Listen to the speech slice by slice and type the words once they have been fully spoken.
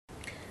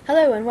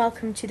Hello and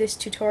welcome to this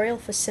tutorial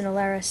for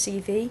Cinelerra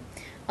CV.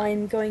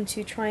 I'm going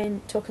to try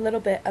and talk a little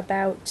bit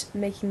about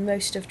making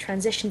most of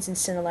transitions in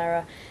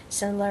Cinelerra.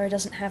 Cinelerra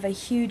doesn't have a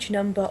huge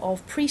number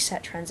of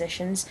preset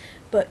transitions,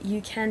 but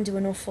you can do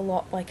an awful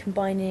lot by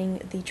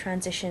combining the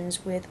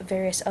transitions with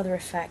various other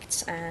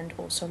effects and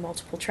also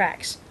multiple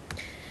tracks.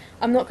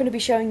 I'm not going to be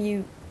showing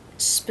you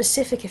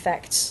specific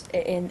effects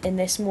in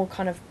this, more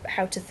kind of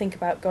how to think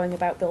about going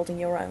about building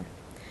your own.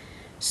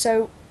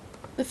 So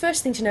the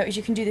first thing to note is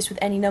you can do this with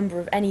any number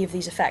of any of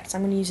these effects.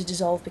 I'm going to use a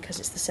dissolve because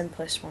it's the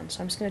simplest one,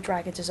 so I'm just going to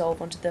drag a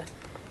dissolve onto the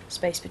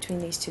space between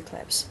these two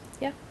clips.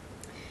 Yeah?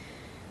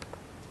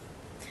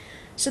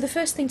 So the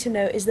first thing to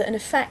note is that an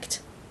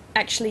effect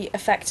actually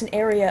affects an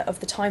area of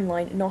the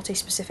timeline, not a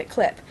specific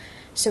clip.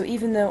 So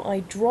even though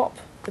I drop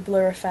the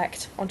blur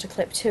effect onto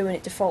clip 2 and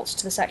it defaults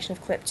to the section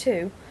of clip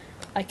 2,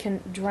 I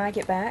can drag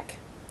it back.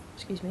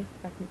 Excuse me,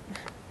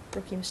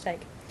 rookie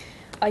mistake.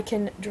 I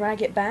can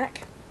drag it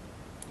back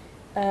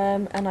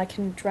and I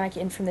can drag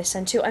it in from this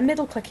end too. And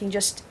middle clicking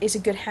just is a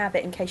good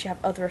habit in case you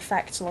have other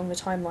effects along the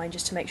timeline,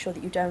 just to make sure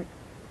that you don't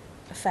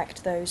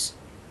affect those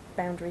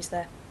boundaries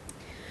there.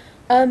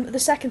 The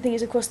second thing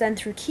is, of course, then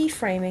through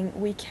keyframing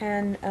we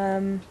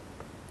can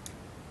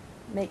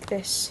make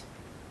this,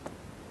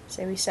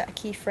 say we set a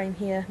keyframe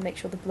here, make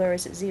sure the blur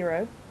is at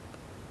 0,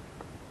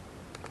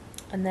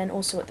 and then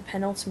also at the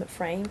penultimate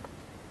frame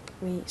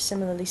we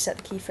similarly set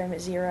the keyframe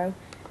at 0,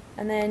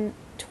 and then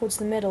towards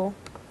the middle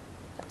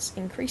let's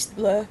increase the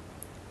blur,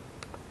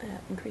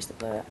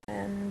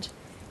 and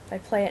if I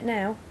play it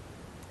now,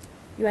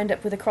 you end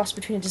up with a cross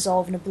between a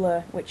dissolve and a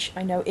blur, which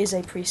I know is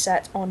a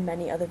preset on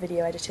many other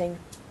video editing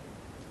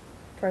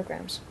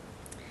programs.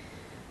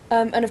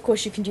 And of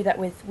course you can do that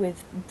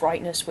with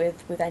brightness,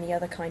 with any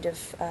other kind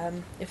of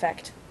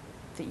effect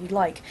that you'd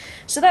like.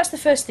 So that's the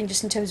first thing,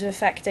 just in terms of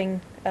affecting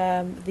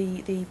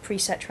the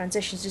preset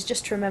transitions, is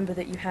just to remember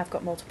that you have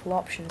got multiple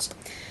options.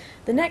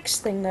 The next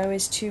thing, though,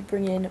 is to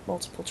bring in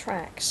multiple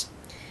tracks.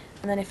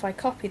 And then if I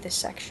copy this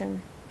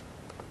section,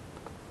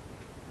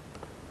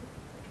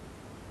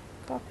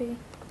 copy,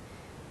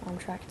 on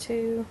track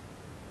 2,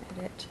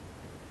 edit,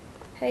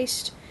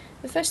 paste.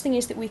 The first thing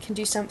is that we can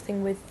do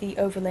something with the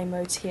overlay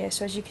modes here.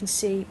 So as you can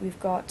see, we've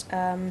got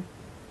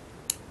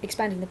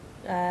expanding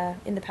the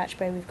in the patch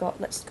bay, we've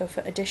got, let's go for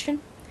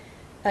addition.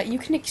 You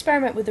can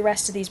experiment with the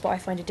rest of these, but I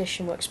find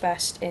addition works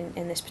best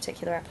in this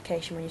particular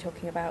application when you're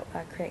talking about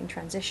creating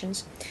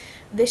transitions.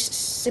 This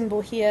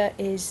symbol here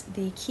is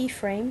the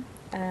keyframe.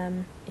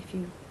 If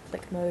you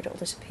click mode, it'll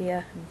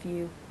disappear, and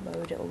view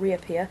mode, it'll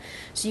reappear.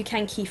 So you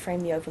can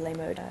keyframe the overlay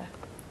mode.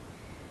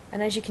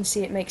 And as you can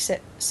see, it makes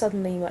it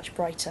suddenly much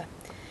brighter.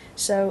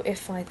 So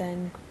if I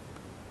then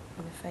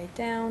fade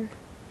down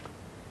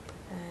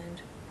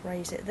and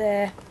raise it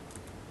there,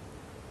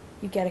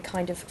 you get a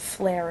kind of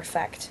flare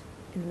effect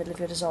in the middle of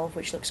your dissolve,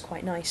 which looks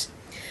quite nice.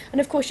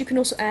 And of course you can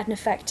also add an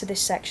effect to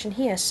this section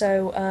here.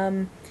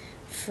 So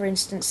for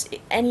instance,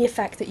 any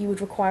effect that you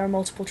would require a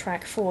multiple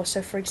track for.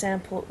 So for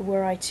example,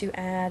 were I to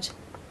add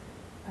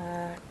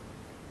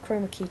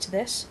chroma key to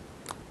this,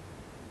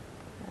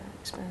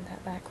 expand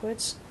that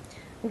backwards,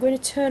 I'm going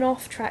to turn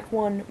off track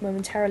 1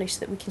 momentarily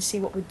so that we can see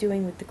what we're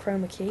doing with the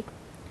chroma key.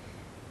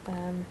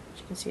 As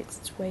you can see,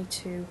 it's way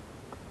too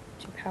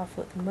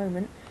powerful at the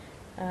moment.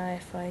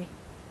 If I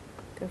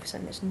go for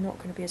something that's not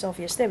going to be as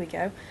obvious, there we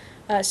go.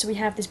 So we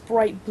have this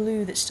bright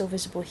blue that's still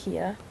visible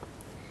here,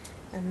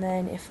 and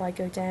then if I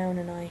go down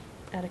and I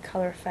add a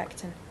color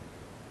effect and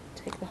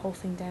take the whole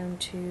thing down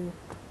to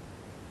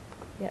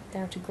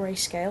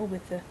grayscale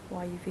with the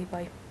YUV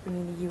by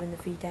bringing the U and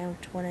the V down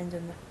to one end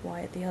and the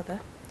Y at the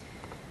other.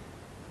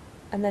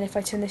 And then if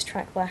I turn this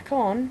track back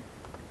on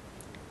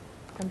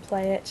and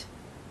play it,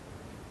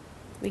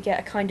 we get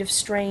a kind of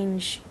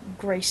strange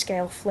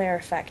grayscale flare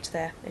effect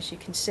there, as you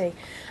can see.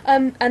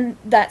 And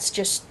that's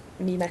just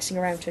me messing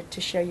around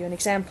to show you an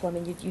example. I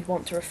mean, you'd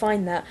want to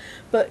refine that,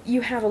 but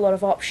you have a lot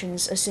of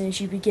options as soon as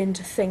you begin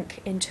to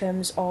think in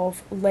terms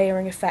of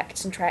layering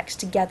effects and tracks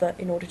together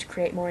in order to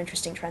create more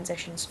interesting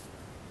transitions.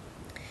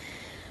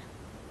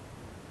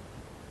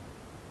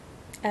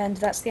 And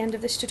that's the end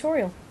of this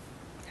tutorial.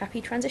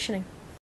 Happy transitioning!